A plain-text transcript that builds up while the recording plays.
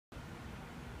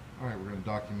Alright, we're going to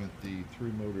document the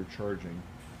through motor charging.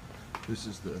 This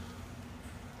is the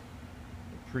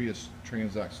Prius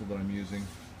transaxle that I'm using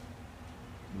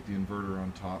with the inverter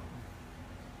on top.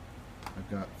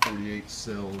 I've got 48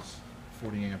 cells,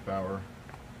 40 amp hour,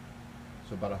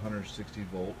 so about 160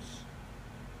 volts.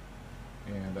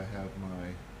 And I have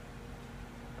my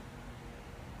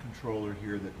controller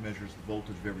here that measures the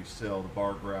voltage of every cell. The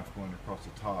bar graph going across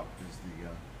the top is the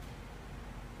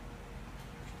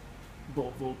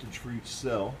volt voltage for each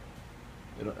cell.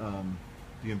 The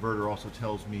inverter also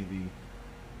tells me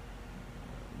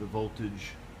the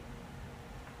voltage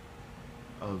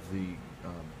of the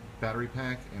battery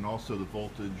pack and also the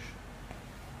voltage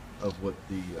of what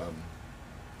the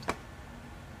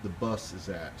bus is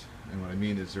at. And what I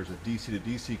mean is there's a DC to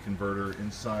DC converter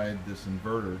inside this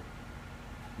inverter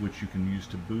which you can use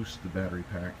to boost the battery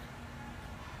pack.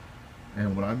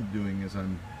 And what I'm doing is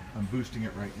I'm boosting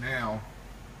it right now.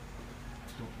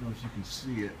 Don't know if you can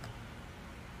see it,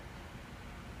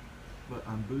 but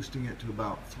I'm boosting it to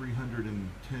about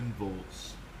 310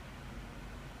 volts.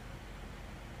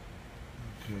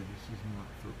 Okay, this is not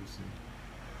focusing.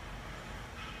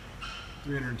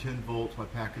 310 volts, my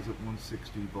pack is at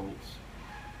 160 volts.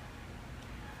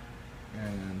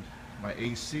 And my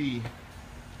AC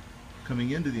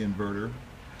coming into the inverter,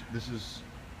 this is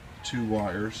 2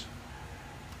 wires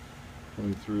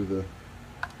coming through the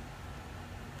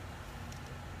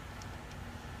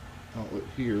outlet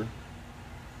here.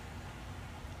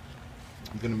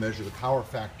 I'm going to measure the power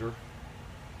factor.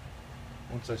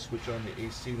 Once I switch on the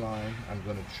AC line, I'm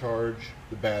going to charge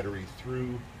the battery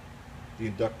through the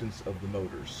inductance of the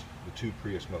motors, the 2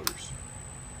 Prius motors.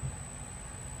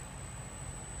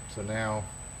 So now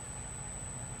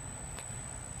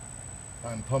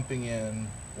I'm pumping in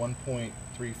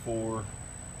 1.34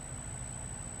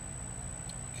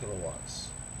 kilowatts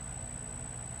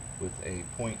with a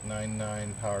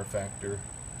 0.99 power factor.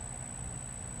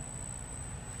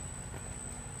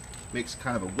 Makes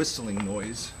kind of a whistling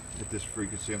noise at this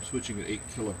frequency. I'm switching at 8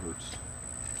 kilohertz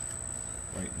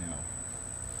right now.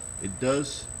 It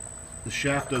does, the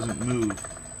shaft doesn't move.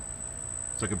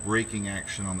 It's like a braking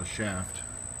action on the shaft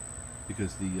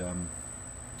because the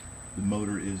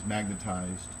motor is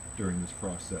magnetized during this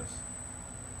process.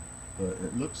 But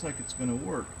it looks like it's going to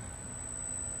work.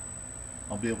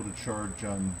 I'll be able to charge,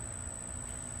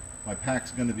 my pack's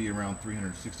going to be around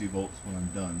 360 volts when I'm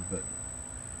done, but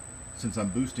since I'm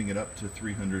boosting it up to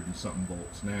 300 and something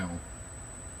volts now,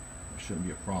 it shouldn't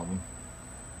be a problem.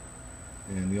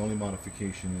 And the only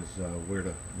modification is where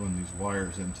to run these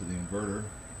wires into the inverter,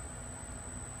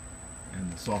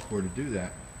 and the software to do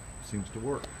that seems to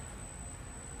work.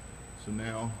 So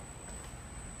now,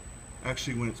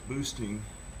 actually when it's boosting,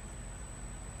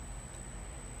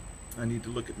 I need to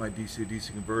look at my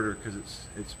DC-DC converter because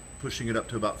it's pushing it up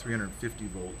to about 350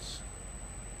 volts.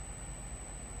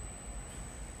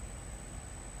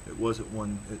 It was at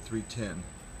 310.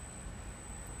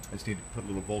 I just need to put a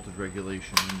little voltage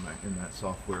regulation in that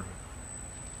software.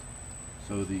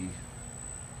 So this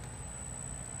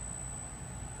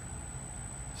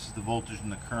is the voltage in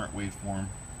the current waveform.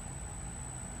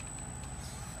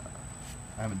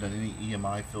 I haven't done any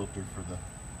EMI filter for the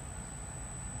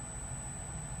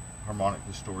harmonic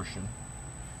distortion,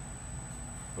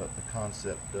 but the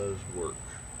concept does work.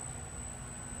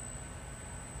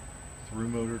 Through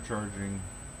motor charging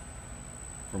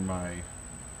for my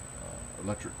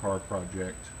electric car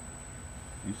project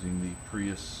using the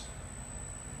Prius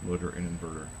motor and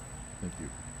inverter. Thank you.